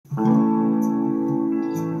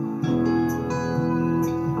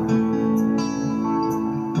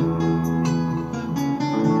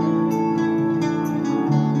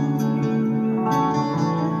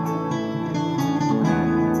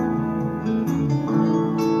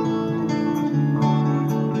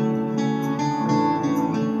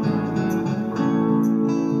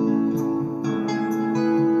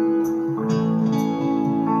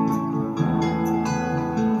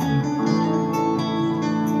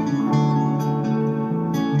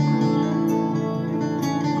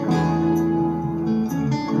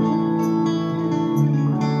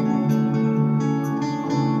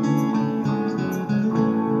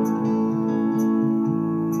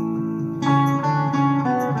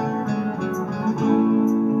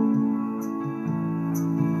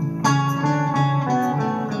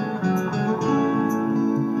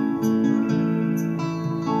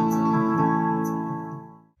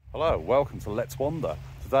welcome to Let's Wander.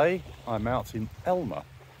 Today I'm out in Elmer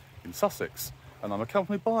in Sussex and I'm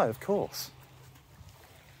accompanied by, of course,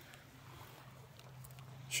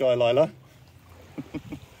 shy Lyla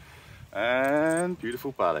and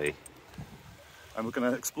beautiful Buddy. And we're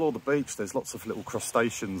going to explore the beach. There's lots of little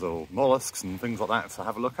crustaceans or mollusks and things like that to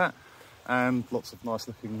have a look at, and lots of nice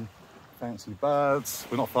looking fancy birds.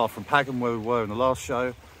 We're not far from Pagham where we were in the last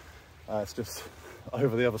show. It's just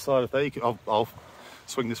over the other side of there. I'll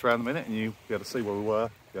swing this around in a minute and you'll be able to see where we were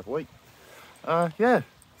the other week. Yeah,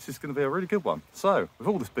 this is going to be a really good one. So, with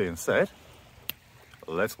all this being said,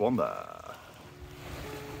 let's wander.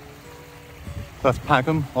 That's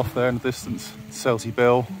Pagham off there in the distance, Selsey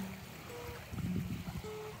Bill.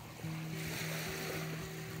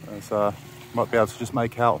 There's, might be able to just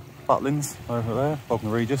make out Butlins over there,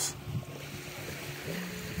 Bognor Regis.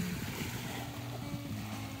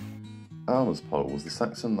 Elmer's Pole was the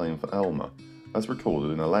Saxon name for Elmer, as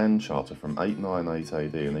recorded in a land charter from 898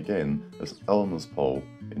 AD and again as Elmer's Pole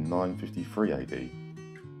in 953 AD.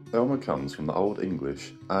 Elmer comes from the Old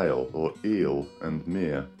English ale or eel and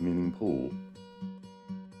mere, meaning pool.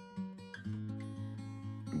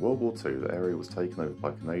 In World War II, the area was taken over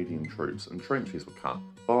by Canadian troops and trenches were cut.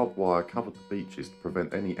 Barbed wire covered the beaches to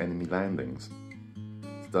prevent any enemy landings.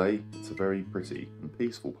 Today, it's a very pretty and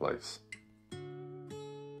peaceful place.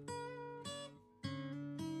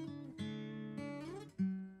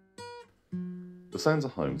 The sands are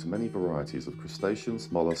home to many varieties of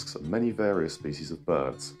crustaceans, mollusks and many various species of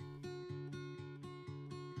birds.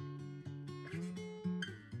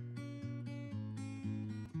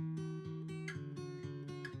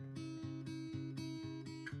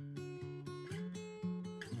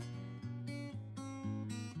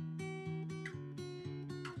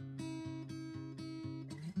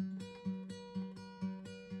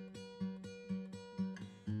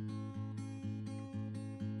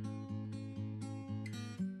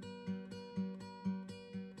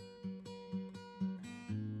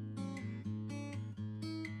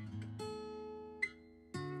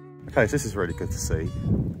 Okay, so this is really good to see.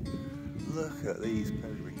 Look at these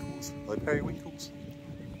periwinkles. Are they periwinkles?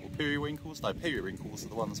 Or periwinkles? No, periwinkles are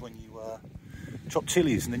the ones when you chop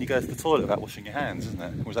chilies and then you go to the toilet without washing your hands, isn't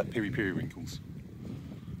it? Or is that periwinkles?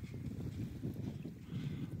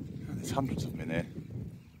 There's hundreds of them in here.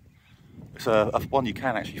 It's a one you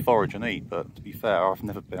can actually forage and eat, but to be fair, I've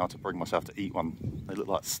never been able to bring myself to eat one. They look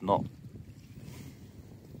like snot.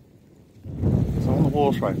 So on the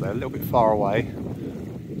water right there, a little bit far away,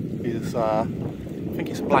 is I think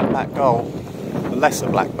it's a black-back gull, the lesser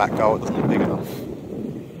black-back gull. It doesn't look big enough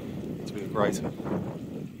to be a greater.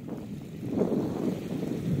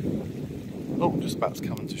 Oh, I'm just about to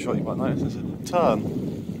come into shot. You might notice there's a turn,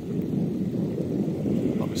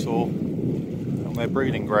 like we saw on their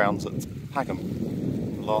breeding grounds at Pagham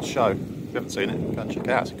in the last show. If you haven't seen it, go and check it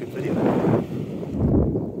out. It's a good video.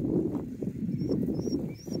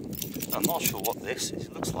 I'm not sure what this is.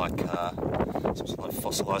 It looks like some sort of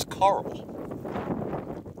fossilised coral.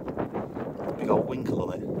 Big old winkle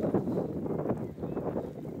on it.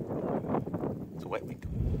 It's a wet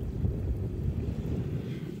winkle.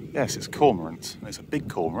 Yes, it's cormorant, and it's a big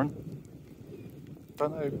cormorant.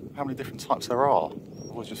 Don't know how many different types there are.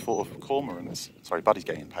 I've always just thought of cormorants. Sorry, Buddy's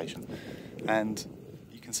getting impatient. And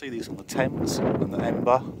you can see these on the Thames and the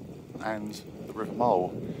Ember and the River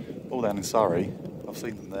Mole, all down in Surrey. I've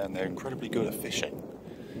seen them there and they're incredibly good at fishing.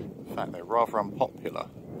 In fact, they're rather unpopular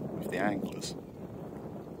with the anglers.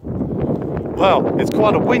 Well, it's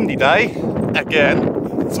quite a windy day,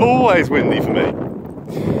 again. It's always windy for me.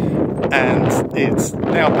 And it's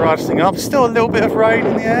now brightening up. Still a little bit of rain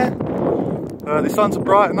in the air. The sun's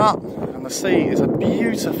brightening up and the sea is a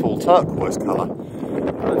beautiful turquoise colour. I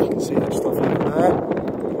don't know if you can see that just off over there.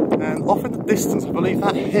 And off in the distance, I believe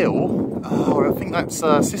that hill, I think that's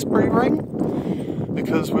Sisbury Ring.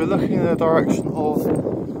 Because we're looking in the direction of, I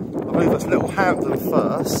believe that's Little Hampton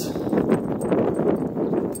first,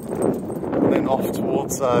 and then off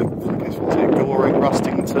towards, I think it's Goring,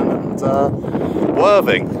 Rustington and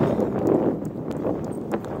Worthing.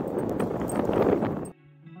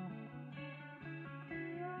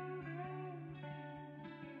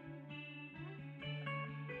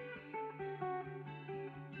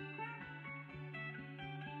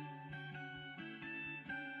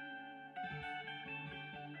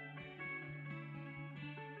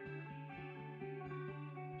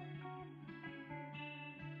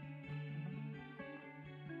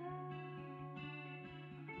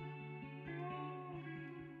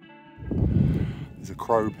 There's a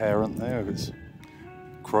crow parent there with its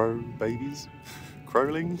crow babies,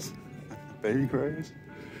 crowlings, baby crows.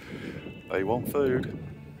 They want food.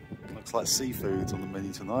 Looks like seafood's on the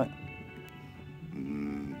menu tonight.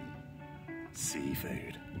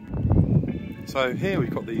 seafood. So here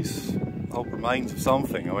we've got these old remains of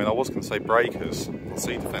something. I mean, I was going to say breakers or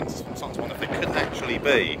sea defences from something. I wonder if it could actually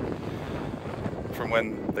be from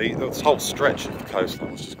when this whole stretch of the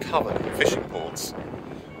coastline was just covered in fishing ports.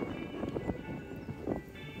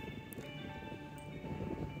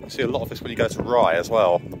 You see a lot of this when you go to Rye as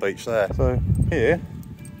well, the beach there. So here,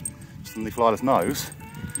 just underneath Lila's nose,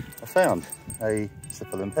 I found a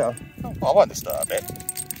slipper limpet. Oh, I won't disturb it,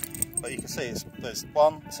 but you can see there's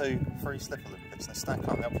 1, 2, 3 slipper limpets, and they stack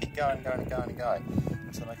up. They'll keep going and going and going and going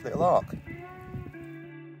until they make a little arc.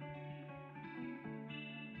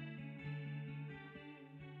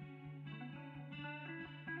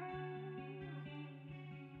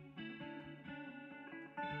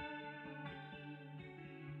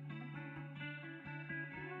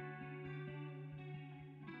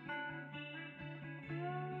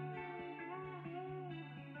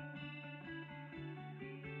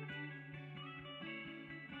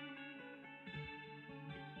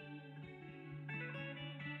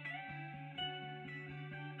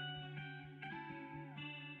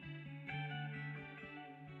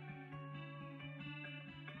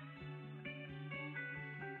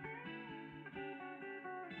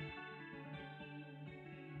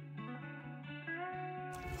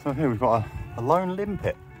 So here we've got a lone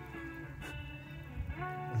limpet.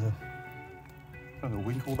 There's a little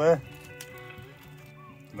winkle there.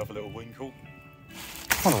 Another little winkle.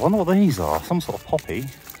 I wonder what these are. Some sort of poppy.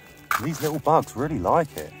 These little bugs really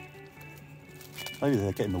like it. Maybe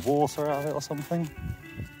they're getting the water out of it or something.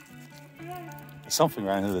 There's something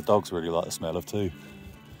around here the dogs really like the smell of too.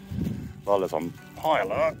 Lila's on. Hi,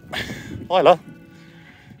 Lyla. Lyla,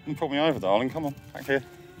 you can pull me over, darling. Come on, back here.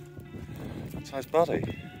 That's his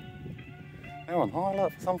buddy. Hang on,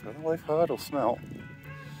 highlight for something. I don't know what they've heard or smelt.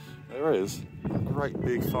 There is a great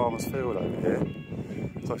big farmer's field over here.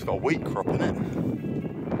 So it's got a wheat crop in it.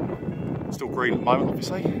 Still green at the moment,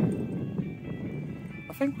 obviously.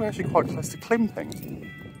 I think we're actually quite close to climping.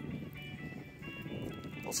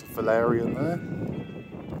 Lots of valerian there.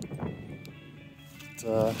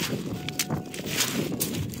 But, I'm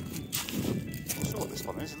not sure what this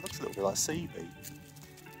one is. It looks a little bit like sea beet.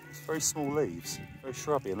 Very small leaves, very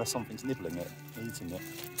shrubby, unless something's nibbling it, eating it.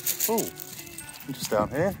 Oh, just down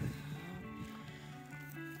here.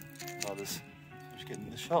 Others just getting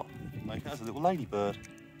the shot. Make it as a little ladybird.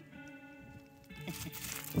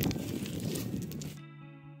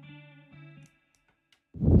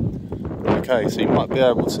 Okay, so you might be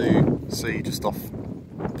able to see just off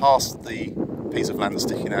past the piece of land that's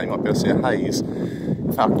sticking out, you might be able to see a haze.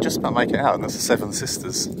 In fact, I can just about make it out, and there's the Seven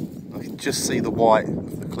Sisters. I can just see the white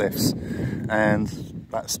of the cliffs, and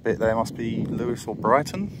that bit there must be Lewis or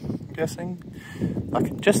Brighton, I'm guessing. I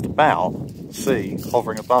can just about see,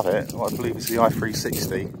 hovering above it, what I believe is the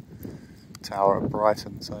I-360 tower at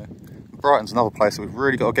Brighton. So Brighton's another place that we've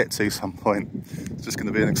really got to get to some point. It's just going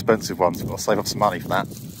to be an expensive one, so we've got to save up some money for that.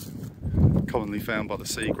 Commonly found by the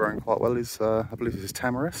sea, growing quite well, is I believe this is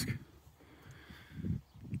tamarisk.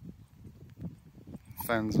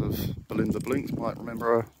 Fans of Belinda Blinks might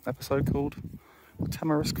remember an episode called The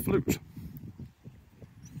Tamarisk Flute.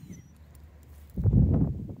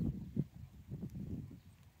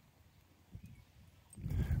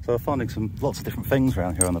 So I'm finding lots of different things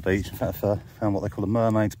around here on the beach. In fact, I found what they call a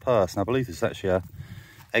mermaid's purse, and I believe this is actually an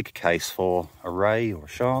egg case for a ray or a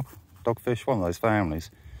shark, dogfish, one of those families.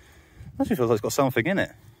 It actually feels like it's got something in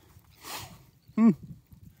it.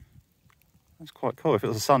 That's quite cool. If it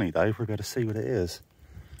was a sunny day, we'd be able to see what it is.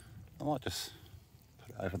 I might just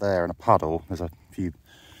put it over there in a puddle. There's a few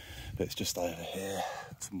bits just over here,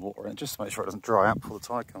 some water in it, just to make sure it doesn't dry out before the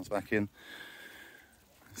tide comes back in.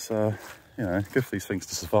 So, you know, good for these things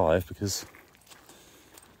to survive, because,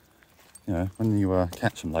 you know, when you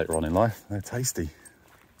catch them later on in life, they're tasty.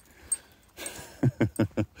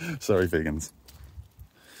 Sorry, vegans.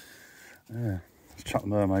 Yeah, just chuck the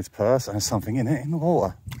mermaid's purse. It has something in it in the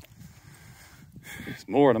water. It's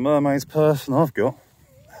more in a mermaid's purse than I've got.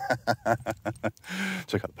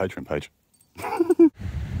 Check out the Patreon page.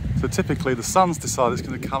 So typically the sun's decided it's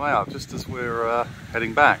going to come out just as we're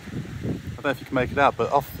heading back. I don't know if you can make it out,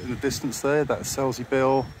 but off in the distance there, that's Selsey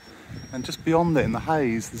Bill, and just beyond it in the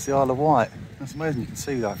haze, there's the Isle of Wight. It's amazing you can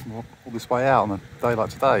see that from all this way out on a day like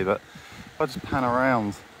today, but if I just pan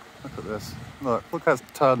around, look at this. Look how it's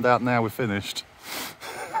turned out now we're finished.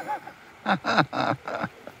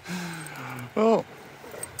 Oh,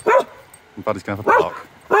 my buddy's going for a bark.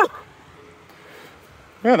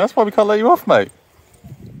 Yeah, that's why we can't let you off, mate.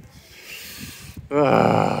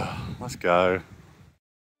 Let's go.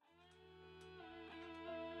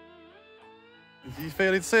 Are you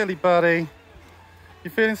feeling silly, buddy?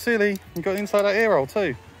 You're feeling silly? You got inside that ear hole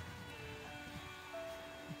too.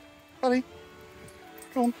 Buddy,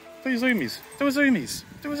 go on, do your zoomies. Do a zoomies.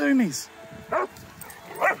 Do a zoomies.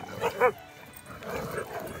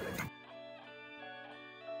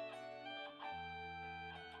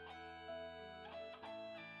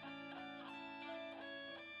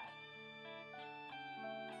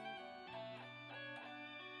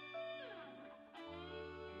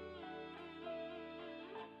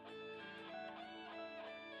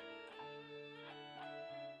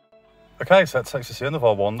 Okay, so that takes us to the end of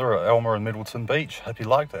our wander at Elmer and Middleton Beach. Hope you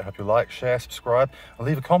liked it. Hope you like, share, subscribe, and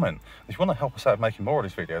leave a comment. If you want to help us out making more of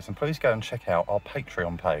these videos, then please go and check out our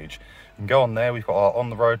Patreon page. You can go on there. We've got our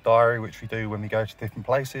on the road diary, which we do when we go to different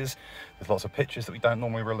places. There's lots of pictures that we don't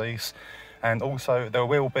normally release, and also there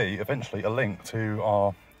will be eventually a link to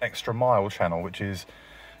our Extra Mile channel, which is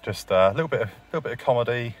just a little bit of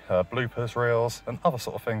comedy, bloopers reels, and other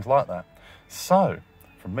sort of things like that. So,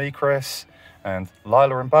 from me, Chris, and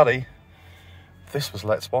Lyla and Buddy, this was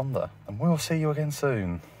Let's Wander, and we'll see you again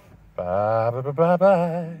soon. Bye, bye, bye, bye,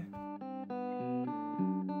 bye.